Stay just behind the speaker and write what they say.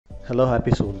Hello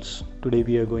happy souls, today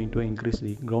we are going to increase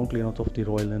the ground clearance of the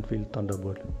Royal Enfield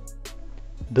Thunderbird.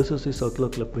 This is the circular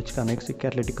clip which connects the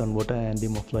catalytic converter and the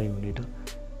muffler unit.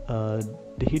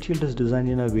 The heat shield is designed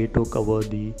in a way to cover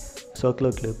the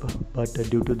circular clip, but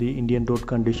due to the Indian road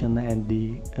condition and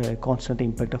the constant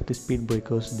impact of the speed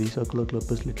breakers, the circular clip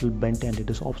is little bent and it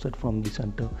is offset from the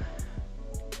center.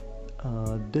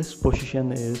 This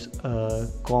position is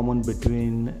common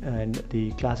between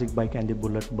the classic bike and the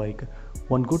bullet bike.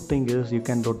 One good thing is you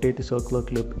can rotate the circular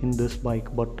clip in this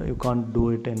bike, but you can't do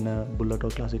it in a bullet or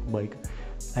classic bike.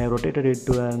 I rotated it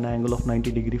to an angle of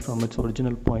 90 degrees from its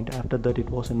original point. After that, it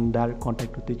was in direct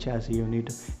contact with the chassis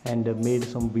unit and made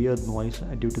some weird noise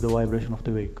due to the vibration of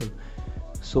the vehicle.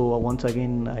 So once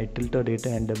again I tilted it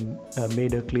and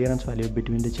made a clearance value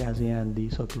between the chassis and the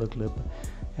circular clip,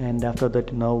 and after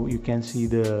that now you can see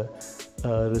the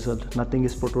result. Nothing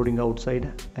is protruding outside,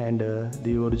 and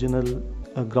the original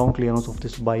ground clearance of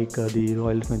this bike, the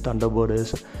Royal Enfield Thunderbird,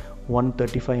 is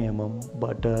 135 mm,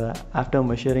 but after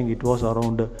measuring it was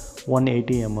around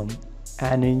 180 mm.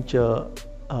 An inch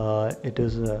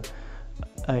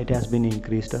it has been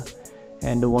increased.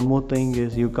 And one more thing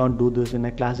is you can't do this in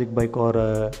a classic bike or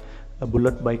a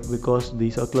bullet bike because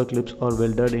the circular clips are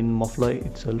welded in muffler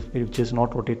itself, which is not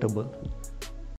rotatable.